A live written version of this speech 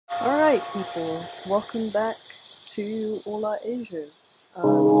Alright people, welcome back to All Our Asias. I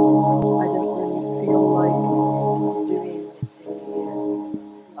didn't really feel like doing a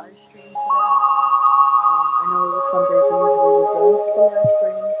live stream today. I know Sundays are usually reserved for live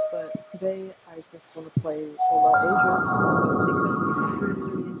streams, but today I just want to play All Our Asias because people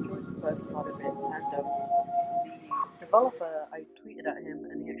really enjoyed the first part of it, and the developer, I tweeted at him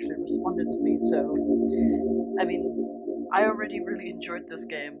and he actually responded to me, so I mean, I already really enjoyed this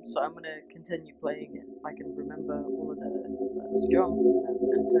game, so I'm gonna continue playing it. If I can remember all of the, so that's jump, that's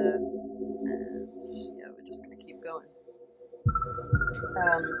enter, and yeah, we're just gonna keep going.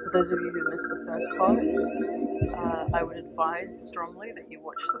 For those of you who missed the first part, I would advise strongly that you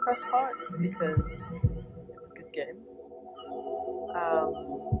watch the first part because it's a good game.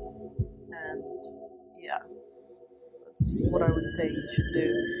 And yeah, that's what I would say you should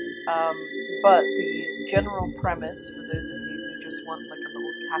do. But the general premise, for those of you who just want like a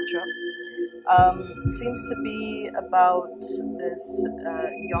little catch-up, seems to be about this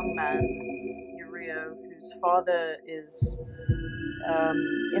young man, Uriel, whose father is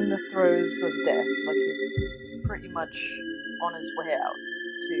in the throes of death. Like he's pretty much on his way out,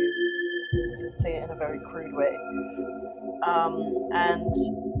 to say it in a very crude way. And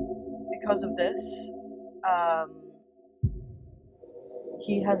because of this,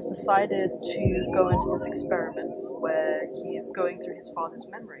 he has decided to go into this experiment where he's going through his father's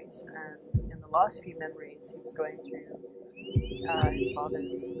memories, and in the last few memories he was going through his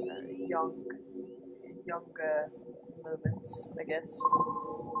father's younger moments, I guess.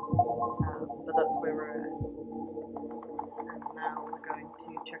 But that's where we're at. And now we're going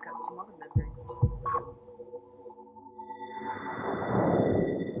to check out some other memories.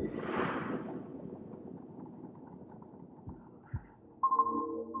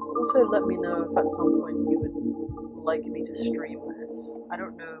 Also, let me know if at some point you would like me to stream this. I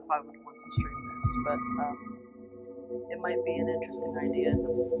don't know if I would want to stream this, but it might be an interesting idea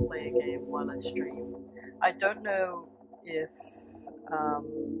to play a game while I stream. I don't know if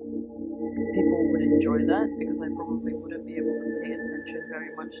people would enjoy that, because I probably wouldn't be able to pay attention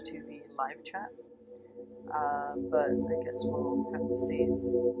very much to the live chat. But I guess we'll have to see.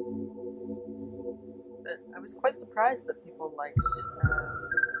 But I was quite surprised that people liked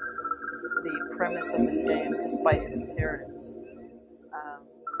the premise of this game despite its appearance.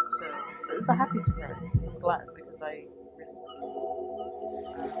 So it was a happy surprise. I'm glad, because I really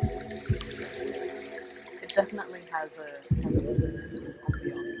like it. It definitely has a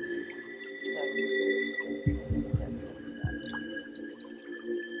ambiance, so it's definitely that.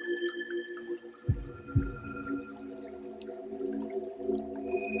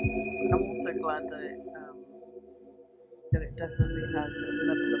 I'm also glad that it definitely has a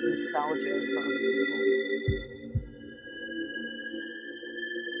level of nostalgia for other people.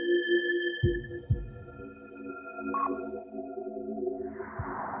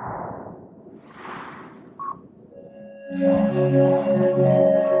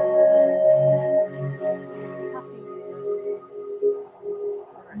 Happy music.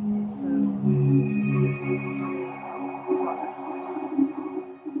 Alright, so forest.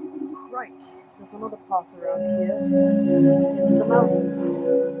 Right, there's another path around here into the mountains.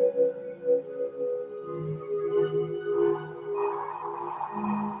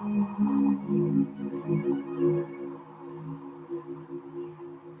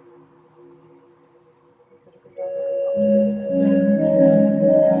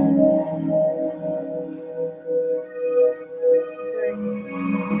 Very interested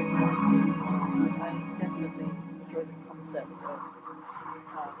to see where this game goes. I definitely enjoy the concept of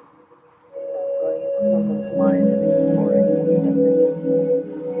going into someone's mind and exploring all of their memories.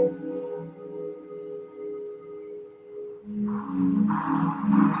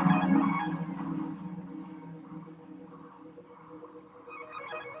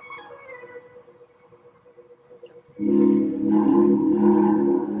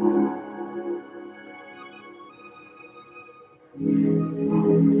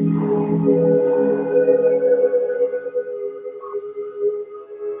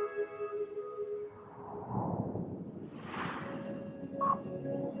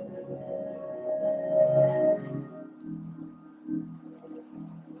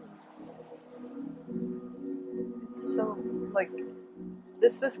 So, like,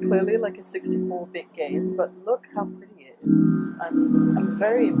 this is clearly like a 64-bit game, but look how pretty it is. I'm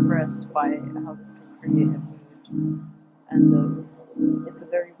very impressed by how this can create a mood, and it's a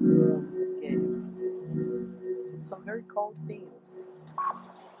very warm game with some very cold themes.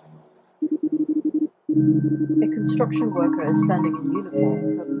 A construction worker is standing in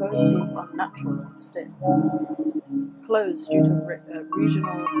uniform. Her pose seems unnatural and stiff. closed due to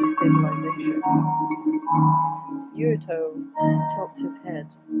regional destabilization. Yuto tilts his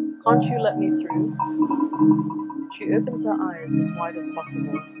head. Can't you let me through? She opens her eyes as wide as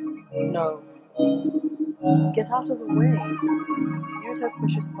possible. No. Get out of the way. Yuto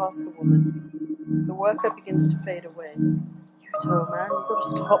pushes past the woman. The worker begins to fade away. Yuto, man, you gotta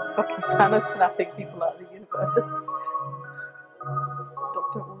stop fucking Thanos snapping people out of the universe.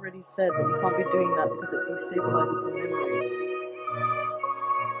 Doctor already said that you can't be doing that because it destabilizes the memory.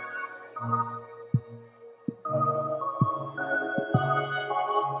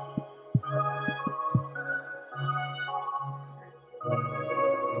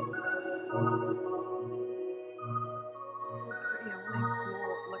 So pretty, I want to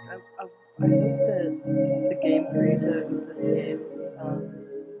explore, like, I hope that the game creator of this game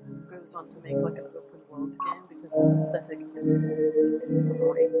goes on to make like an open world game, because this aesthetic is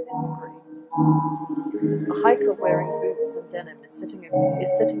great, it's great. A hiker wearing boots and denim is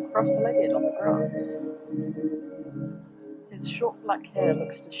sitting cross-legged on the grass. His short black hair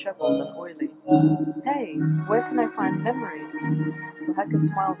looks disheveled and oily. Hey, where can I find memories? The hiker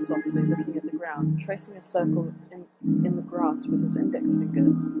smiles softly, looking at the ground, tracing a circle in the grass with his index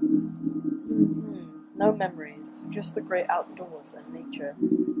finger. No memories, just the great outdoors and nature.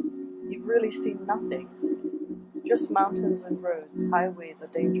 You've really seen nothing. Just mountains and roads, highways are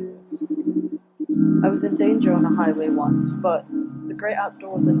dangerous. I was in danger on a highway once, but the great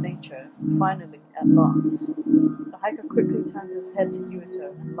outdoors and nature, finally, at last. The hiker quickly turns his head to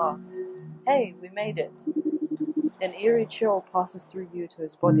Yuto and laughs. Hey, we made it. An eerie chill passes through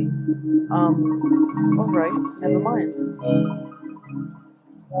Yuto's body. Alright, never mind.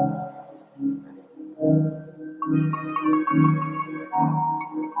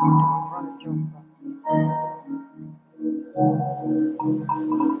 Run and jump.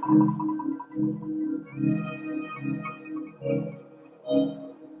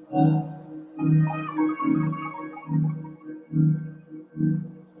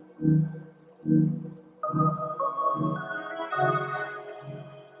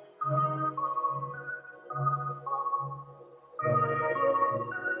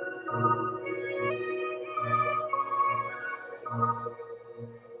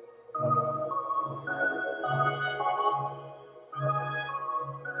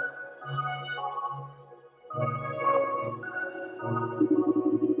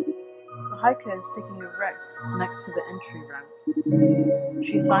 The hiker is taking a rest next to the entry ramp.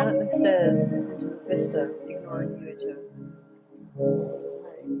 She silently stares into the vista, ignoring Yuto.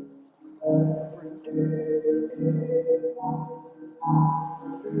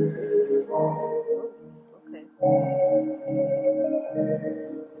 Okay.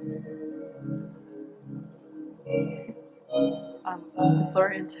 I'm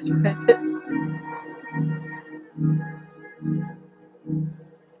disoriented by this.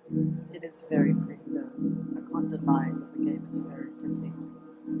 It is very pretty though. I can't deny that the game is very pretty.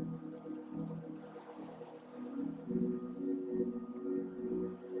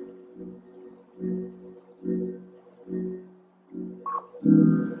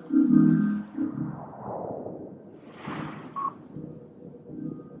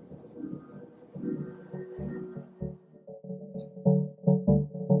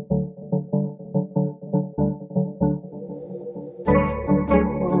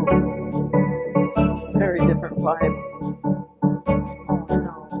 This is a very different vibe. Oh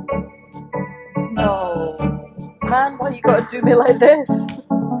no. No. Man, why you gotta do me like this?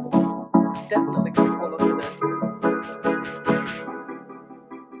 Definitely gonna fall off this.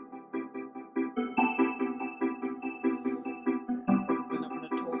 Probably not gonna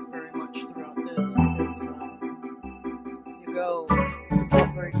talk very much throughout this because your girl is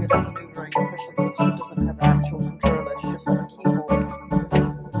not very good at maneuvering, especially since she doesn't have an actual controller, she just has a keyboard.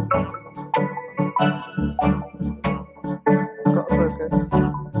 Gotta focus.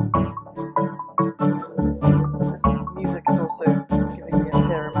 This music is also giving me a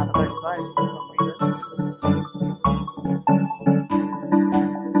fair amount of anxiety for some reason.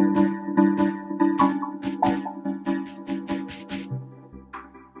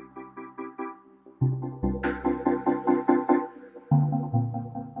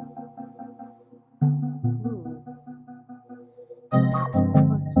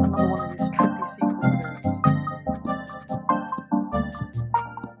 What's another one of these trippy sequences?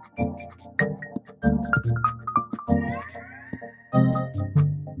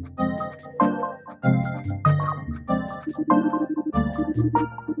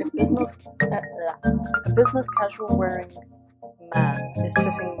 A business casual wearing man is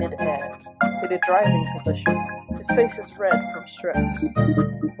sitting mid-air in a driving position. His face is red from stress.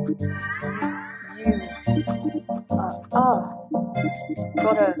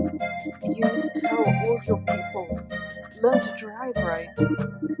 Gotta, you need to tell all your people, learn to drive right.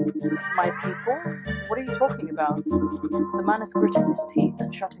 My people? What are you talking about? The man is gritting his teeth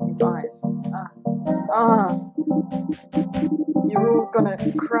and shutting his eyes. You're all gonna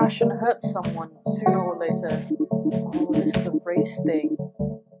crash and hurt someone sooner or later. Oh, this is a race thing.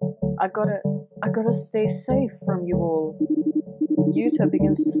 I gotta stay safe from you all. Yuta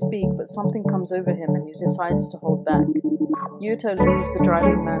begins to speak, but something comes over him and he decides to hold back. Yuta leaves the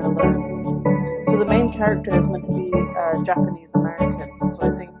driving man alone. So the main character is meant to be Japanese American, so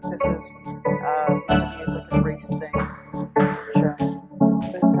I think this is meant to be like a race thing. Which,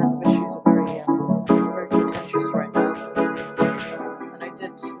 those kinds of issues are very contentious right now. And I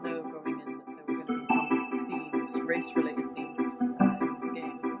did know going in that there were going to be some themes, race-related themes in this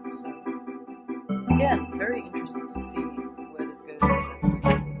game. So again, very interested to see where this goes.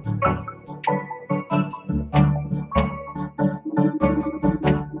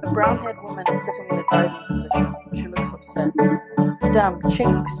 A brown-haired woman is sitting in a driving position. She looks upset. Damn,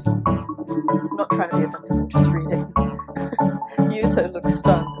 chinks. I'm not trying to be offensive, I'm just reading. Yuto looks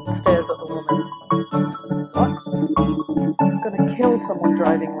stunned and stares at the woman. What? I'm gonna kill someone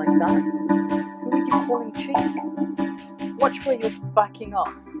driving like that? Who are you calling chink? Watch where you're backing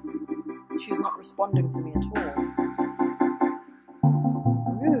up. She's not responding to me at all.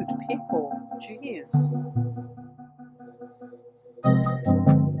 Rude people. Jeez.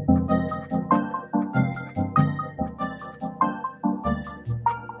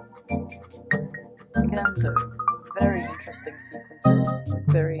 Again, though, very interesting sequences,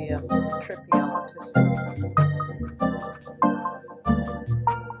 very trippy and artistic.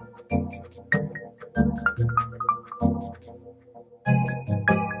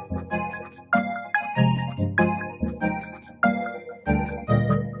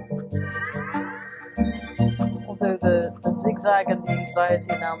 Although the zigzag and the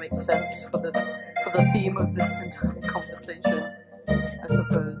anxiety now makes sense for the theme of this entire conversation, I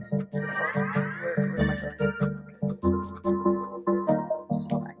suppose. Where am I going? I'm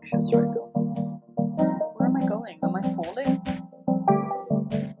so anxious right now. Where am I going? Am I falling?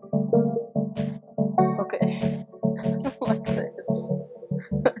 Okay. I don't like this.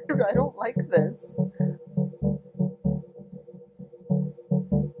 I don't like this.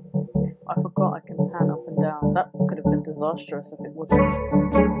 I forgot I can pan up and down. That could have been disastrous if it wasn't.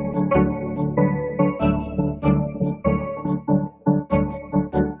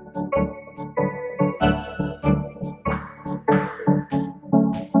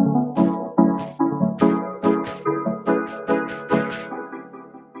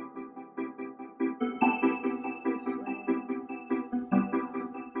 This way.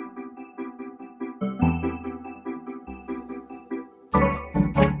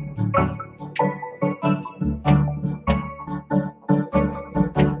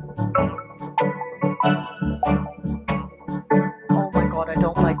 Oh my god, I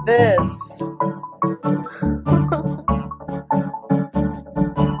don't like this.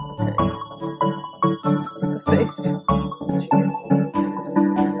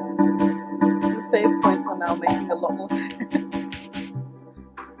 The save points are now making a lot more sense.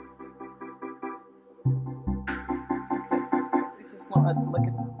 Okay, this is not like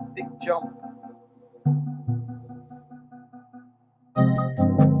a big jump.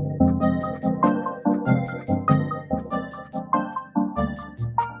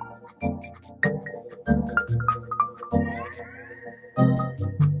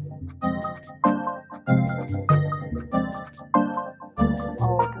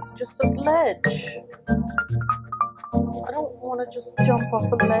 It's just a ledge. I don't want to just jump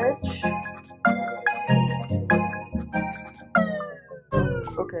off a ledge.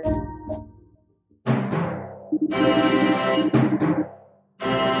 Okay.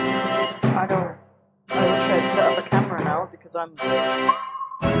 I wish I'd set up a camera now because I'm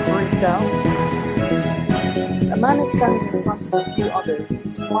freaked out. A man is standing in front of a few others. He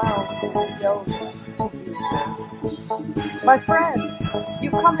smiles and yells to Yuta. My friend,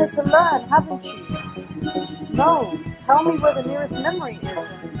 you've come here to learn, haven't you? No, tell me where the nearest memory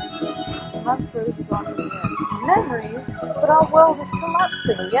is. The man throws his arms in the air. Memories? But our world is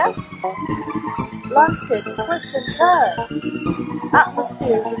collapsing, yes? Landscapes twist and turn.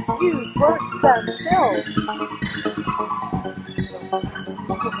 Atmospheres and views won't stand still.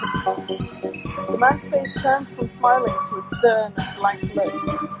 The man's face turns from smiling to a stern and blank look.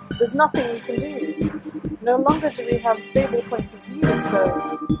 There's nothing we can do. No longer do we have stable points of view, so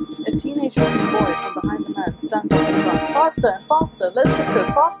a teenage-looking boy from behind the man stands up and runs. Faster and faster, let's just go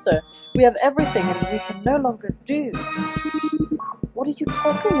faster. We have everything and we can no longer do. What are you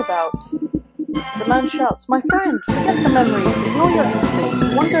talking about? The man shouts, "My friend, forget the memories, ignore your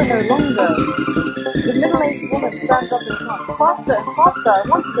instincts, wonder no longer." The middle-aged woman stands up in trance. "Faster and faster, I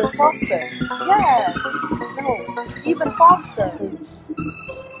want to go faster." "Yeah!" "No, even faster."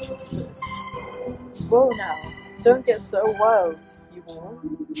 Jesus. Whoa now, don't get so wild, you all.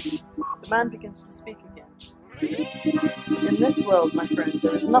 The man begins to speak again. "In this world, my friend,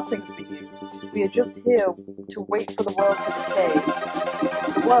 there is nothing for you. We are just here to wait for the world to decay."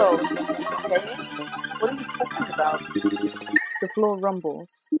 "The world? Decay? What are you talking about?" The floor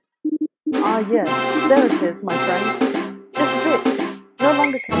rumbles. "Ah yes, there it is, my friend. This is it. No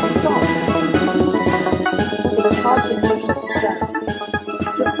longer can we stop." It is hardly able to stand.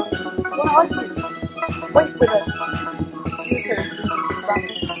 "Just, where are you? Wait with us." Yuta is losing his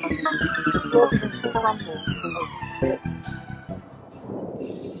balance. The floor begins to crumble. Oh shit.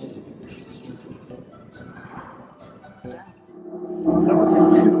 Damn. That was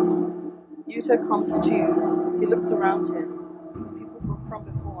intense. Yuta comes to. He looks around him. The people from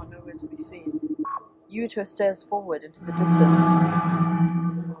before are nowhere to be seen. Yuta stares forward into the distance.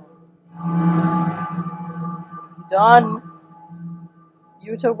 Done!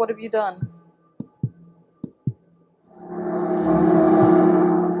 Yuta, what have you done?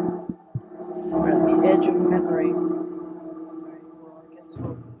 We're at the edge of memory. Alright, well, I guess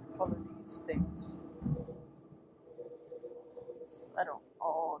we'll follow these things. I don't.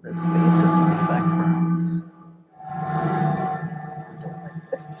 Oh, there's faces in the background. I don't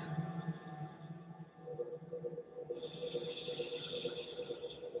like this.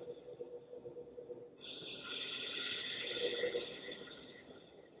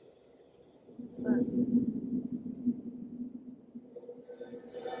 Who's that?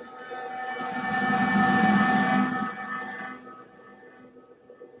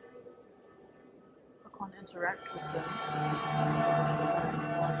 I can't interact with them.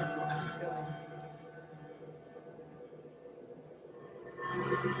 Well, I guess we'll keep going.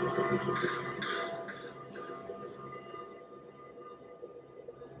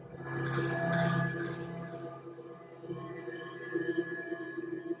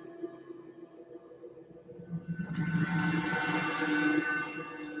 What is this?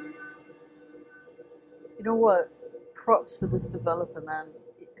 You know what? Props to this developer, man.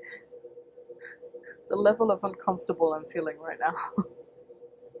 The level of uncomfortable I'm feeling right now.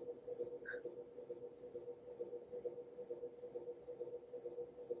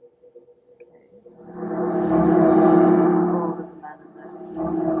 Oh, there's a man in there.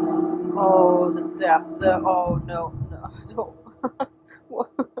 Oh, oh no, I don't.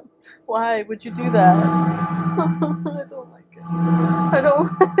 Why would you do that? I don't like it. I don't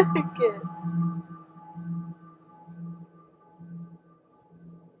like it.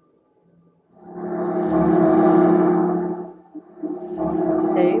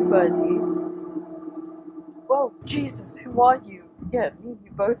 Hey, buddy. Well, Jesus, who are you? Yeah, me and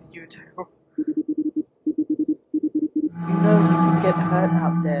you both, you two. You know you could get hurt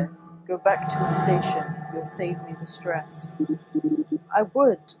out there. Go back to a station. You'll save me the stress. I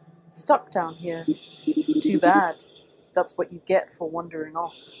would. Stuck down here. Too bad. That's what you get for wandering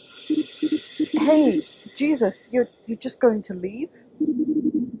off. Hey, Jesus, you're just going to leave?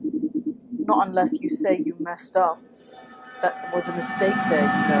 Not unless you say you messed up. That was a mistake there,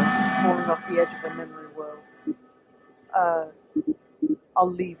 you know, falling off the edge of a memory world.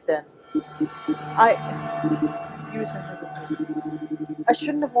 I'll leave then. Yuta hesitates. I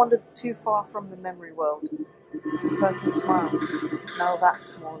shouldn't have wandered too far from the memory world. The person smiles. Now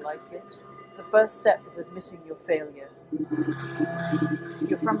that's more like it. The first step is admitting your failure.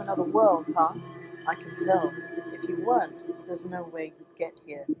 You're from another world, huh? I can tell. If you weren't, there's no way you'd get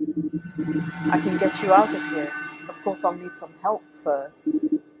here. I can get you out of here. Of course, I'll need some help first.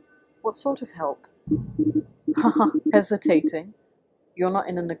 What sort of help? Haha, hesitating. You're not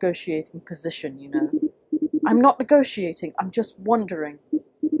in a negotiating position, you know. I'm not negotiating, I'm just wondering.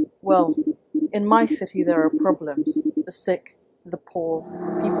 Well, in my city there are problems. The sick, the poor,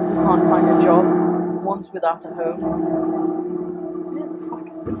 people who can't find a job, ones without a home. Where the fuck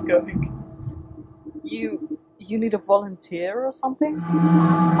is this going? You need a volunteer or something?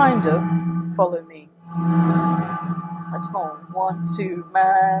 Kind of. Follow me. I don't want to,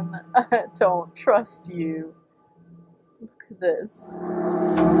 man. I don't trust you. Look at this.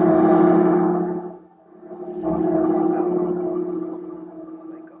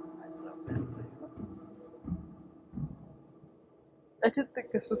 I did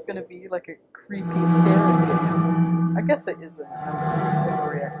think this was going to be like a creepy, scary game. I guess it isn't. I'm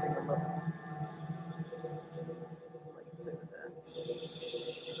overreacting a little. So, lights over there. I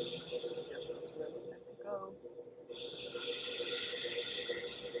guess that's where we're meant to go.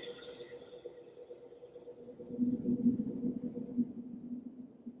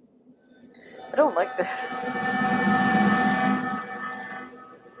 I don't like this.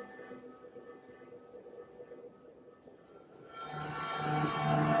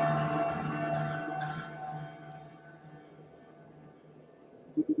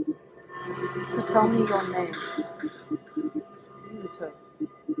 So tell me your name. Yuto.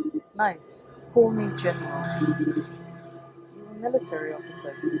 Nice. Call me General. You a military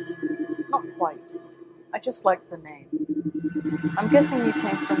officer? Not quite. I just liked the name. I'm guessing you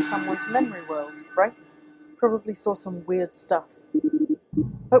came from someone's memory world, right? Probably saw some weird stuff.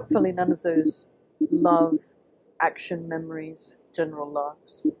 Hopefully none of those love, action memories, General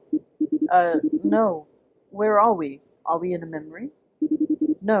laughs. No. Where are we? Are we in a memory?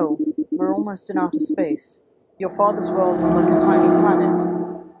 No, we're almost in outer space. Your father's world is like a tiny planet,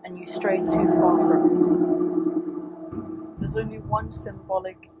 and you strayed too far from it. There's only one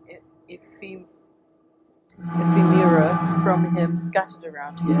symbolic ephemera from him scattered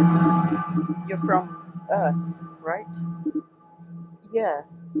around here. You're from Earth, right? Yeah.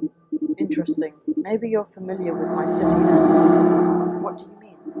 Interesting. Maybe you're familiar with my city then. What do you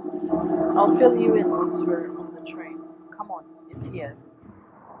mean? I'll fill you in once we're on the train. Come on, it's here.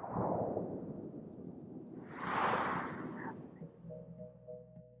 What's happening?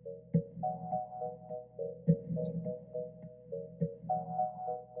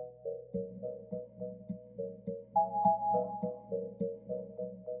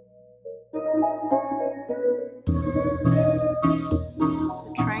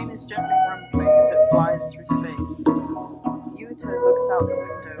 The train is gently rumbling as it flies through space. Yuto looks out the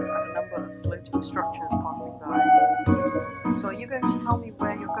window at a number of floating structures passing by. So are you going to tell me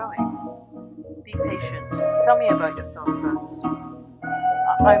where you're going? Be patient. Tell me about yourself first.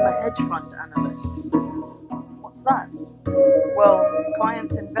 I'm a hedge fund analyst. What's that? Well,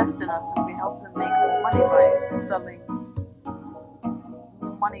 clients invest in us and we help them make more money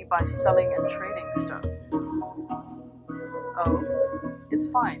by selling and trading stuff. Oh, it's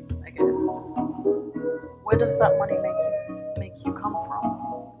fine, I guess. Where does that money make you come from?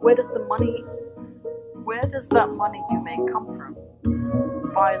 Where does that money you make come from?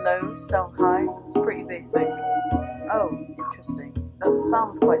 Buy low, sell high, it's pretty basic. Oh, interesting. That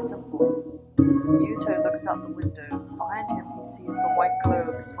sounds quite simple. Yuto looks out the window. Behind him he sees the white glow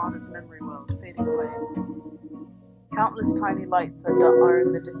of his father's memory world fading away. Countless tiny lights are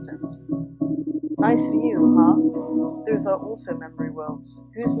in the distance. Nice view, huh? Those are also memory worlds.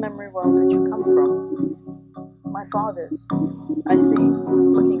 Whose memory world did you come from? My father's. I see.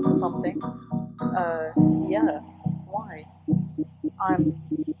 Looking for something? Yeah. Why? I'm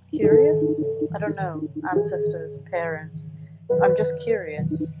curious? I don't know. Ancestors, parents. I'm just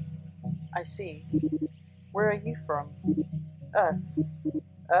curious. I see. Where are you from? Earth.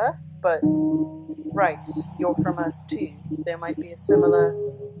 Earth? But right, you're from Earth too. They might be similar.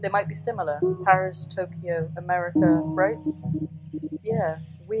 Paris, Tokyo, America, right? Yeah,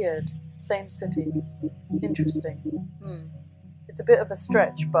 weird. Same cities. Interesting. It's a bit of a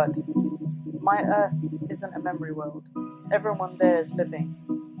stretch, but my Earth isn't a memory world. Everyone there is living.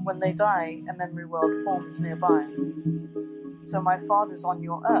 When they die, a memory world forms nearby. So my father's on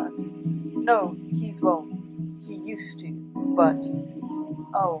your Earth? No, he used to, but...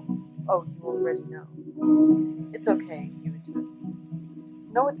 Oh, you already know. It's okay, Yuto.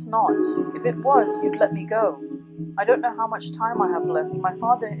 No, it's not. If it was, you'd let me go. I don't know how much time I have left. My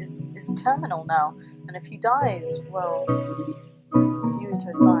father is terminal now, and if he dies, well...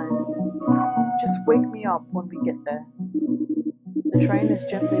 Yuto sighs. Just wake me up when we get there. The train is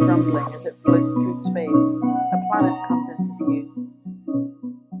gently rumbling as it floats through space. A planet comes into view.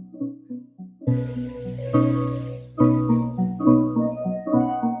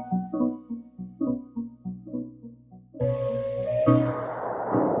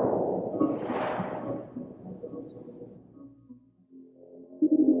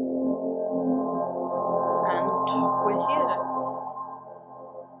 And we're here.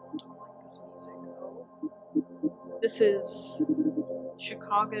 Don't like this music. This is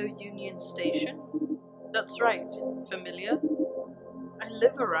Chicago Union Station. That's right. Familiar? I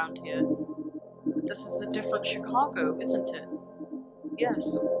live around here. This is a different Chicago, isn't it?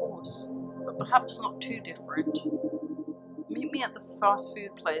 Yes, of course. But perhaps not too different. Meet me at the fast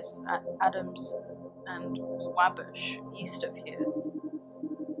food place at Adams and Wabash, east of here.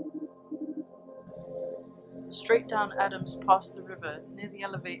 Straight down Adams past the river, near the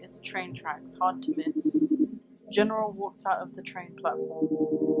elevated train tracks, hard to miss. General walks out of the train platform.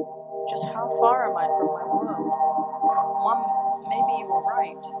 Just how far am I from my world? Mom, maybe you were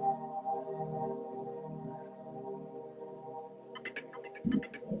right.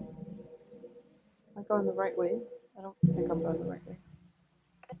 Am I going the right way? I don't think I'm going the right way.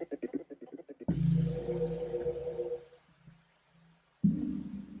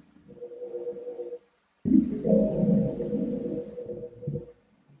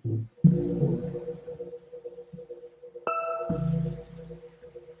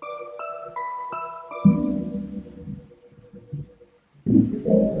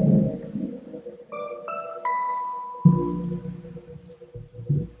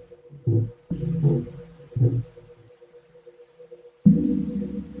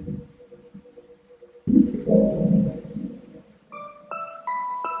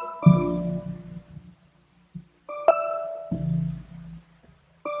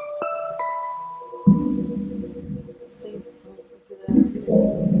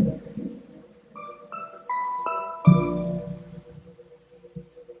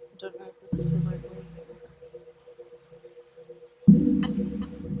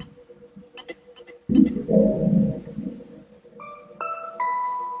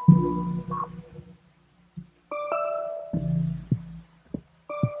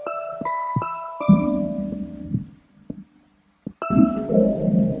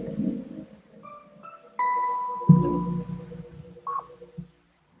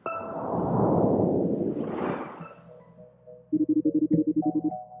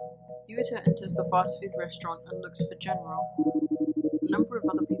 innovator enters the fast food restaurant and looks for General. A number of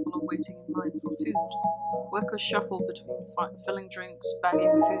other people are waiting in line for food. Workers shuffle between filling drinks,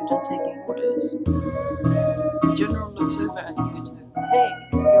 bagging food, and taking orders. General looks over at Yuta. Hey,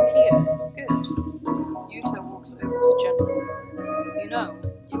 you're here. Good. Yuta walks over to General. You know,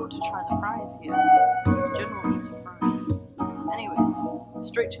 you ought to try the fries here. General eats a fry. Anyways,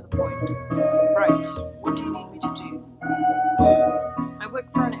 straight to the point. Right, what do you need me to do? I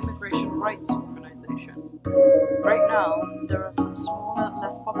work for an immigration rights organization. Right now, there are some smaller,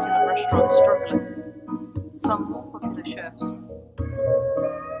 less popular restaurants struggling. Some more popular chefs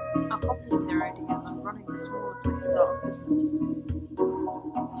are copying their ideas and running the smaller places out of business.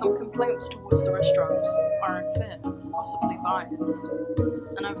 Some complaints towards the restaurants are unfair, possibly biased,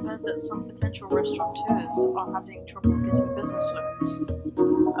 and I've heard that some potential restaurateurs are having trouble getting business loans.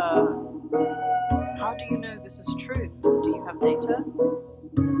 How do you know this is true? Do you have data?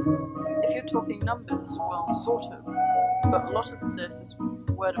 If you're talking numbers, well, sort of, but a lot of this is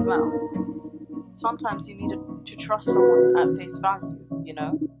word of mouth. Sometimes you need to trust someone at face value, you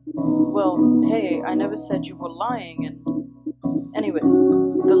know? Well, hey, I never said you were lying, and... Anyways,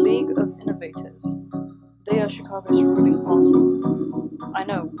 the League of Innovators. They are Chicago's ruling party. I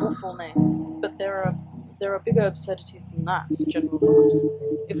know, awful name, but there are bigger absurdities than that, General laughs.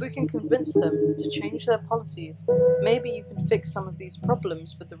 If we can convince them to change their policies, maybe you can fix some of these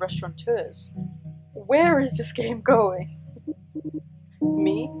problems with the restaurateurs. Where is this game going?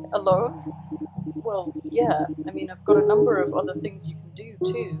 Me? Alone? Well, yeah, I mean, I've got a number of other things you can do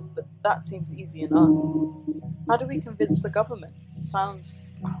too, but that seems easy enough. How do we convince the government? Sounds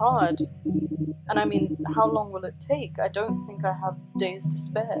hard. And I mean, how long will it take? I don't think I have days to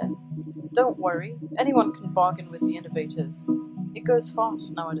spare. Don't worry, anyone can bargain with the innovators. It goes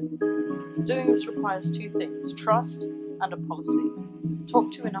fast nowadays. Doing this requires two things, trust and a policy. Talk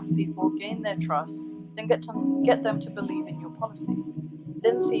to enough people, gain their trust, then get them to believe in your policy.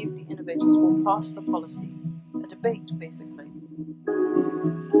 Then see if the innovators will pass the policy. A debate, basically.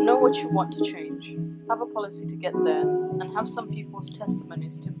 Know what you want to change, have a policy to get there, and have some people's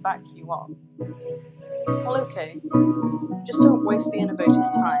testimonies to back you up. Well, okay. Just don't waste the innovators'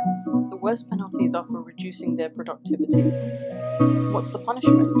 time. The worst penalties are for reducing their productivity. What's the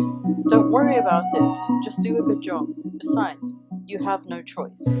punishment? Don't worry about it. Just do a good job. Besides, you have no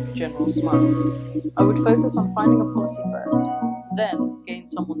choice, General smiles. I would focus on finding a policy first, then gain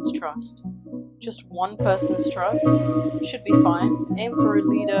someone's trust. Just one person's trust? Should be fine. Aim for a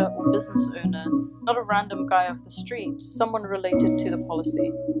leader or business owner, not a random guy off the street, someone related to the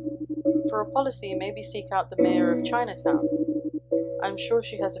policy. For a policy, maybe seek out the mayor of Chinatown. I'm sure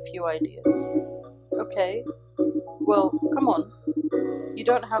she has a few ideas. Okay. Well, come on. You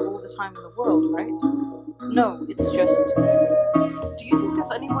don't have all the time in the world, right? No, it's just... Do you think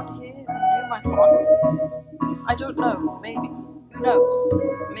there's anyone here who knew my father? I don't know, maybe. Who knows?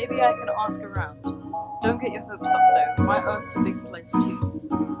 Maybe I can ask around. Don't get your hopes up though, my Earth's a big place too.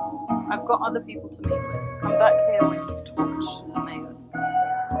 I've got other people to meet with. Come back here when you've talked to the mayor.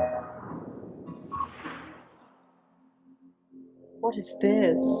 What is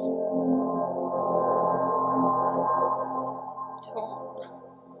this?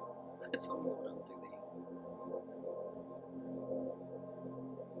 I don't know what I'm doing.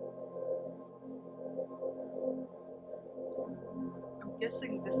 I'm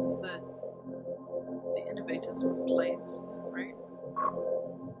guessing this is the innovators' place, right?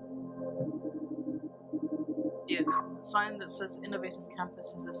 Yeah, sign that says Innovators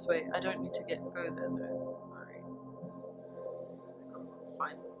Campus is this way. I don't need to go there though. Alright.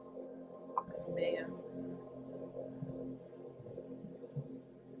 Fine. Fucking mayor.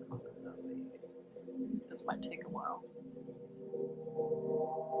 Can't go that way. This might take a while.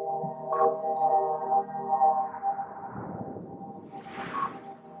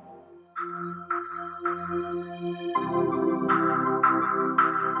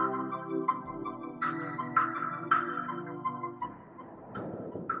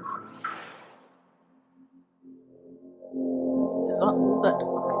 Is that all that is?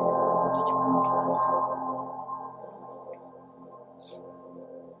 Did you fucking...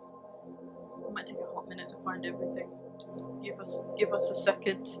 It might take a hot minute to find everything. Just give us a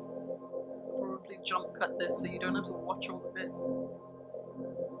second. Probably jump cut this so you don't have to watch all of it.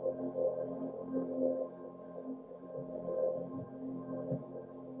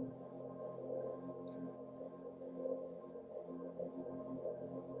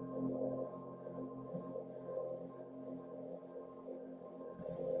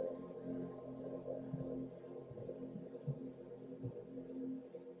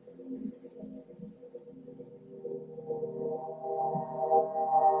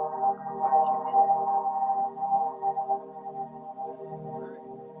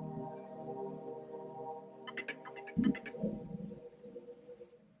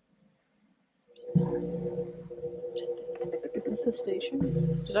 is that? What is this? Is this the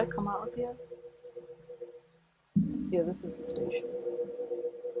station? Did I come out of here? Yeah, this is the station.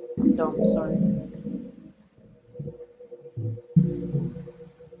 I'm dumb, sorry.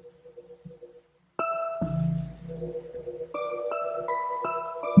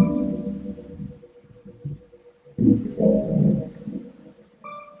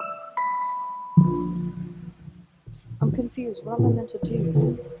 I'm confused. What am I meant to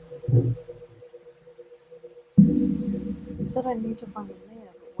do? He said I need to find the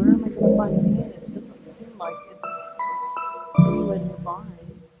mayor, but where am I going to find the mayor? It doesn't seem like it's anywhere nearby.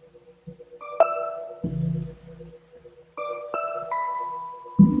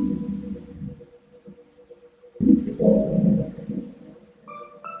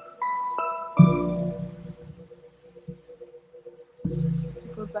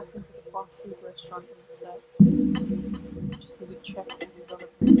 Go back into the fast food restaurant in a sec. Just need to check all these other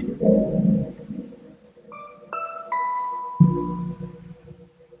places.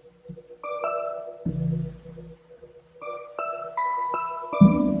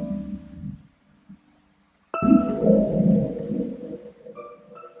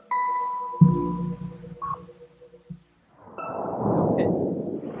 Okay.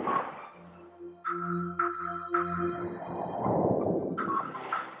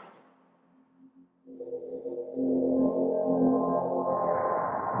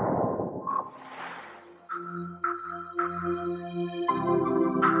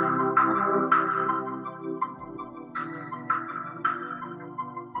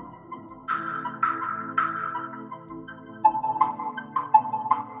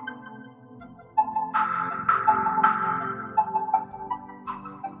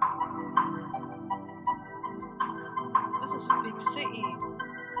 This is a big city.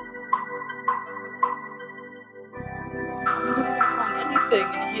 I'm never gonna find anything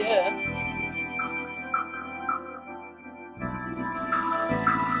in here.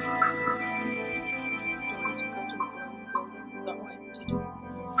 Do I need to go to the burning building? Is that what I need to do?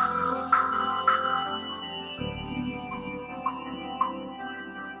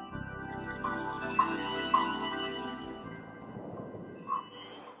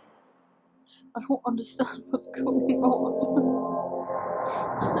 I don't understand what's going on.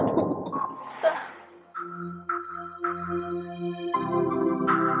 I don't understand.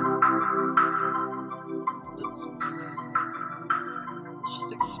 Let's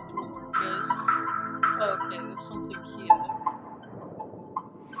just explore this. Okay, there's something here.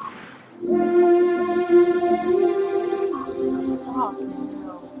 Fucking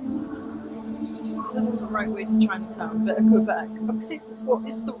hell. This isn't the right way to Chinatown. Better go back. Okay, what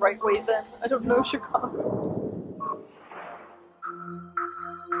is the right way then? I don't know Chicago.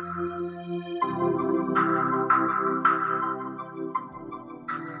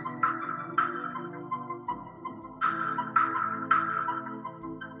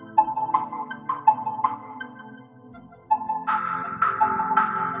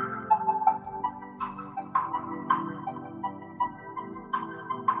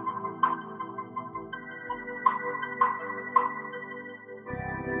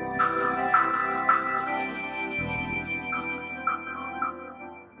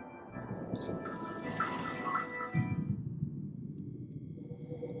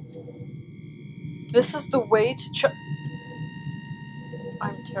 This is the way to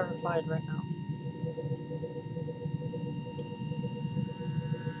I'm terrified right now.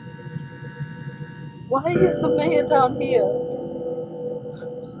 Why is the mayor down here?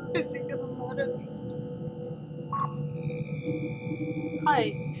 Is he gonna murder me? Hi,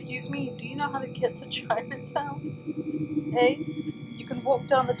 excuse me, do you know how to get to Chinatown? Hey, you can walk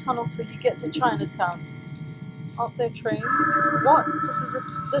down the tunnel till you get to Chinatown. Aren't there trains? What?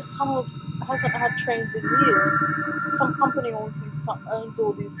 This tunnel hasn't had trains in years. Some company owns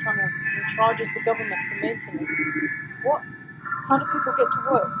all these tunnels and charges the government for maintenance. What? How do people get to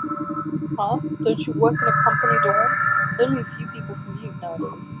work? Huh? Don't you work in a company dorm? Only a few people commute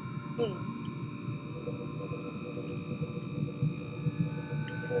nowadays.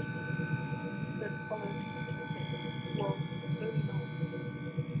 Well, maybe not.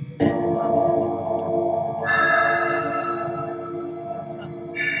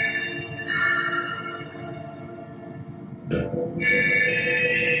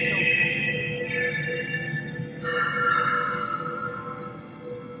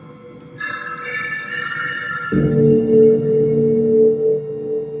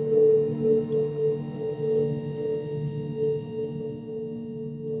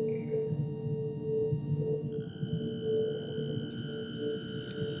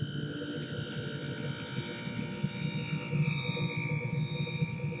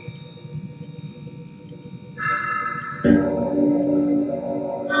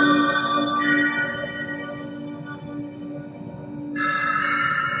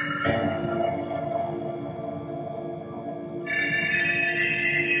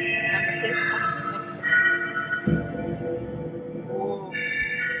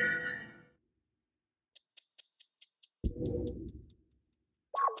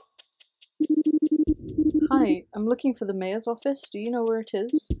 looking for the mayor's office. Do you know where it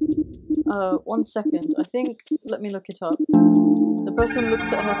is? 1 second. I think... Let me look it up. The person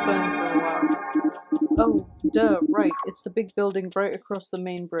looks at her phone for a while. Oh, duh, right. It's the big building right across the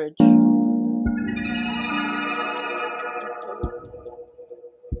main bridge.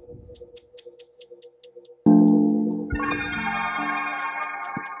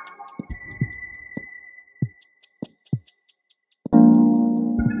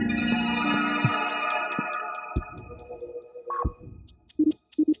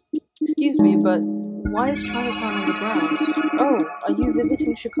 Excuse me, but why is Chinatown underground? Oh, are you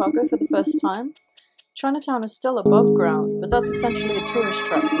visiting Chicago for the first time? Chinatown is still above ground, but that's essentially a tourist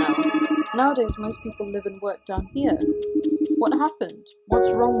trap now. Nowadays, most people live and work down here. What happened? What's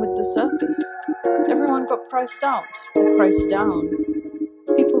wrong with the surface? Everyone got priced out, or priced down.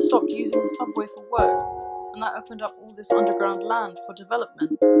 People stopped using the subway for work, and that opened up all this underground land for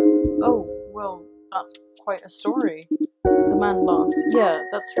development. Oh, well, that's quite a story. The man laughs. Yeah,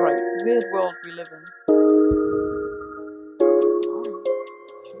 that's right. Weird world we live in.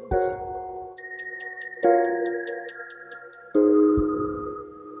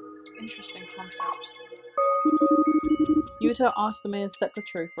 Interesting concept. Yuta asks the mayor's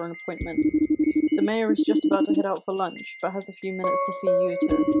secretary for an appointment. The mayor is just about to head out for lunch, but has a few minutes to see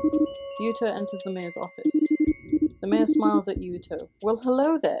Yuta. Yuta enters the mayor's office. The mayor smiles at Yuta. Well,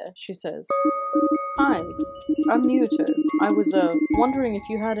 hello there, she says. Hi, I'm Yuta. I was, wondering if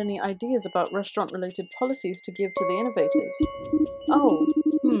you had any ideas about restaurant-related policies to give to the innovators. Oh,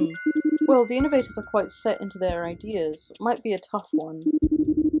 Well, the innovators are quite set into their ideas. Might be a tough one.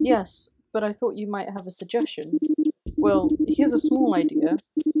 Yes, but I thought you might have a suggestion. Well, here's a small idea.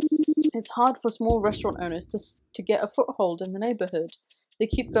 It's hard for small restaurant owners to get a foothold in the neighborhood. They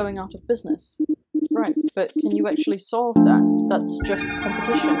keep going out of business. Right, but can you actually solve that? That's just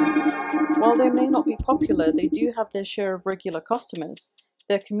competition. While they may not be popular, they do have their share of regular customers.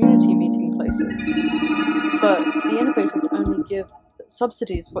 They're community meeting places. But the innovators only give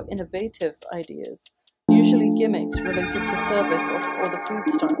subsidies for innovative ideas, usually gimmicks related to service or the food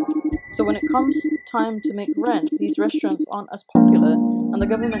style. So when it comes time to make rent, these restaurants aren't as popular, and the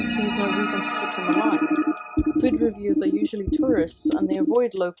government sees no reason to keep them alive. Food reviewers are usually tourists, and they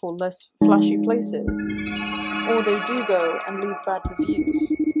avoid local, less flashy places. Or they do go and leave bad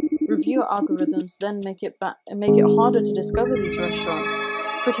reviews. Review algorithms then make it harder to discover these restaurants.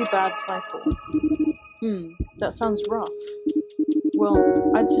 Pretty bad cycle. That sounds rough. Well,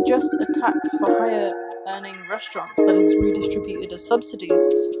 I'd suggest a tax for higher earning restaurants that is redistributed as subsidies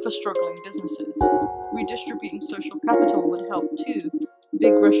for struggling businesses. Redistributing social capital would help too.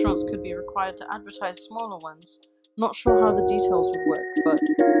 Big restaurants could be required to advertise smaller ones. Not sure how the details would work, but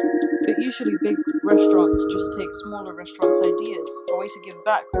usually big restaurants just take smaller restaurants' ideas. A way to give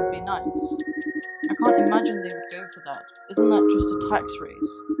back would be nice. I can't imagine they would go for that. Isn't that just a tax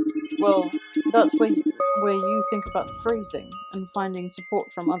raise? Well, that's where you think about the phrasing and finding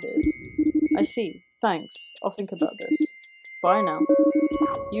support from others. I see. Thanks. I'll think about this. Bye now.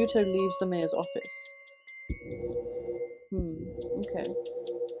 Yuto leaves the mayor's office. Okay.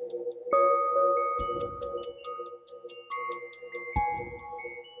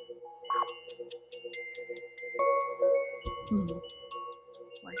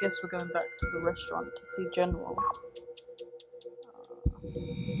 I guess we're going back to the restaurant to see General.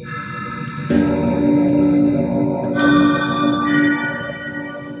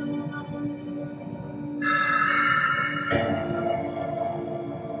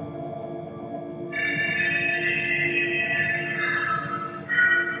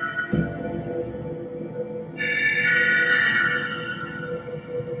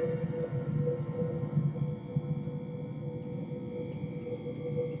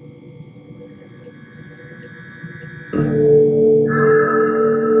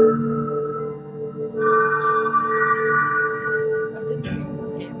 I didn't think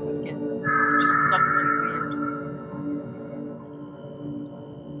this game would get just suddenly weird.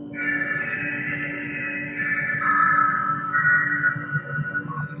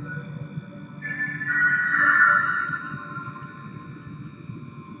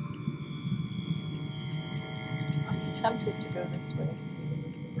 I'm tempted to go this way.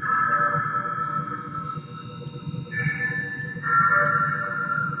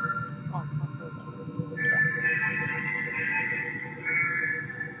 Oh, I can't go that way.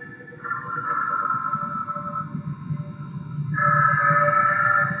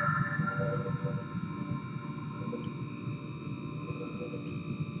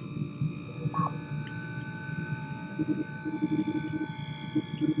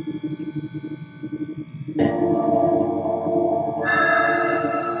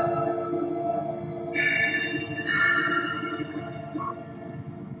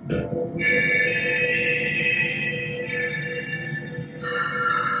 As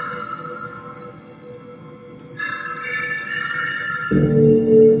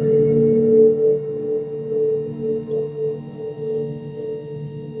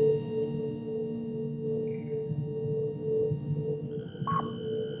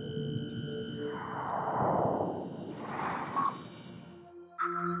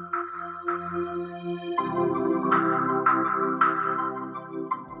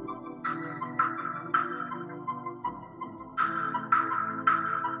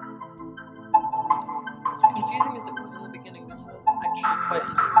confusing as it was in the beginning, this is actually quite a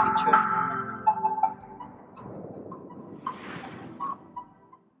nice feature.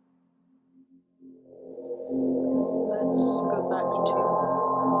 Let's go back to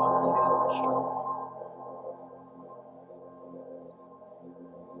fast food restaurant.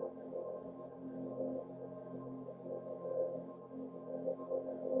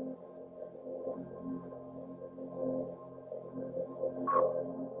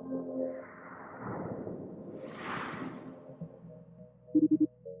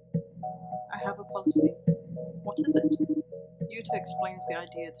 I have a policy. What is it? Yuta explains the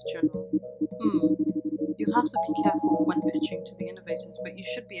idea to General. You'll have to be careful when pitching to the innovators, but you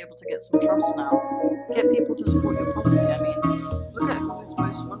should be able to get some trust now. Get people to support your policy, I mean. Look at who is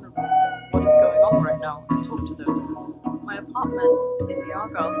most vulnerable to what is going on right now and talk to them. My apartment in the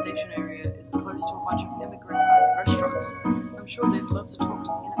Argyle station area is close to a bunch of immigrant-owned restaurants. I'm sure they'd love to talk to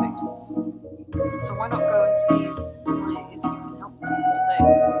the innovators. So why not go and see what it is you can help them say?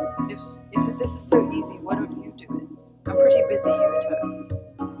 If this is so easy, why don't you do it? I'm pretty busy, Yuta.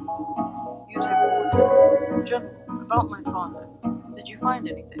 Yuta pauses. General, about my father. Did you find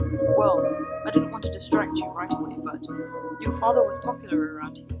anything? Well, I didn't want to distract you right away, but your father was popular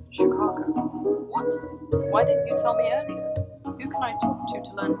around here, Chicago. What? Why didn't you tell me earlier? Who can I talk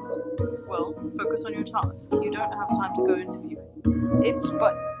to learn more? Well, focus on your task. You don't have time to go interviewing.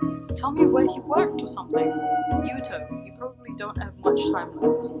 But tell me where he worked or something. Yuto, you probably don't have much time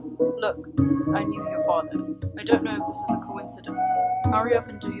left. Look, I knew your father. I don't know if this is a coincidence. Hurry up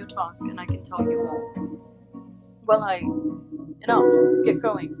and do your task and I can tell you more. Well, enough. Get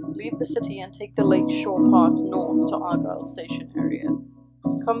going. Leave the city and take the Lake Shore path north to Argyle station area.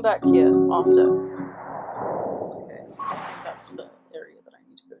 Come back here after. Okay, I'm guessing that's the area that I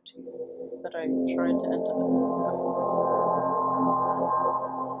need to go to, that I tried to enter before.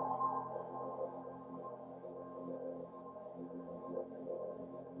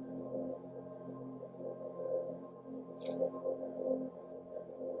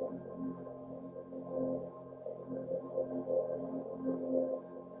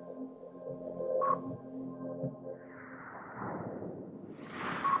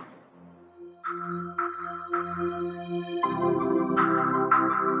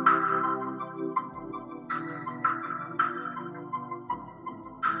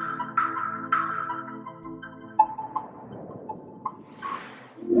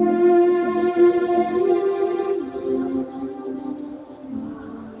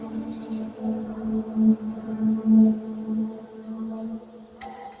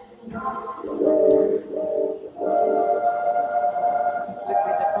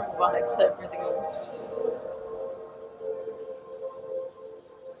 Completely different vibe to everything else.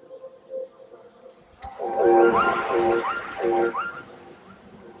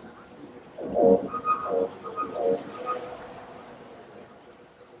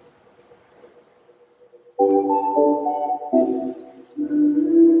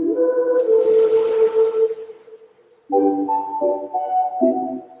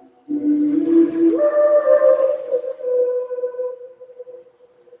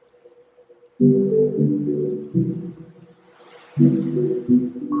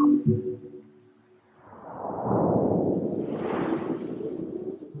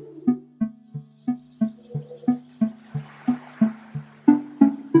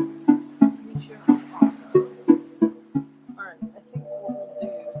 Alright, I think what we'll do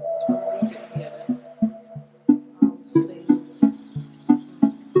is we'll leave it here. I'll see.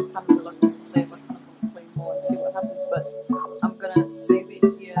 I'm kind of reluctant to save. I kind of want to play more and see what happens, but I'm gonna save it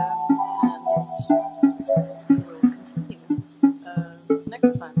here and we'll continue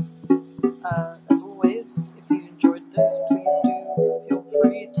next time. As always, if you enjoyed this, please do feel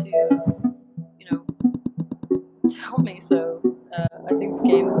free to, tell me so. I think the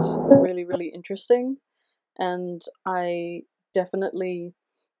game is really, really interesting, and I definitely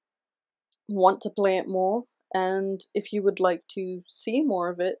want to play it more. And if you would like to see more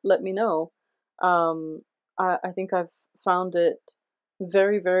of it, let me know. I think I've found it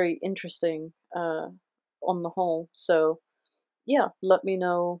very, very interesting on the whole. So yeah, let me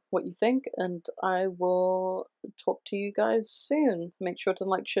know what you think, and I will talk to you guys soon. Make sure to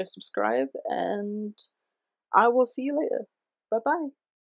like, share, subscribe, and I will see you later. Bye bye.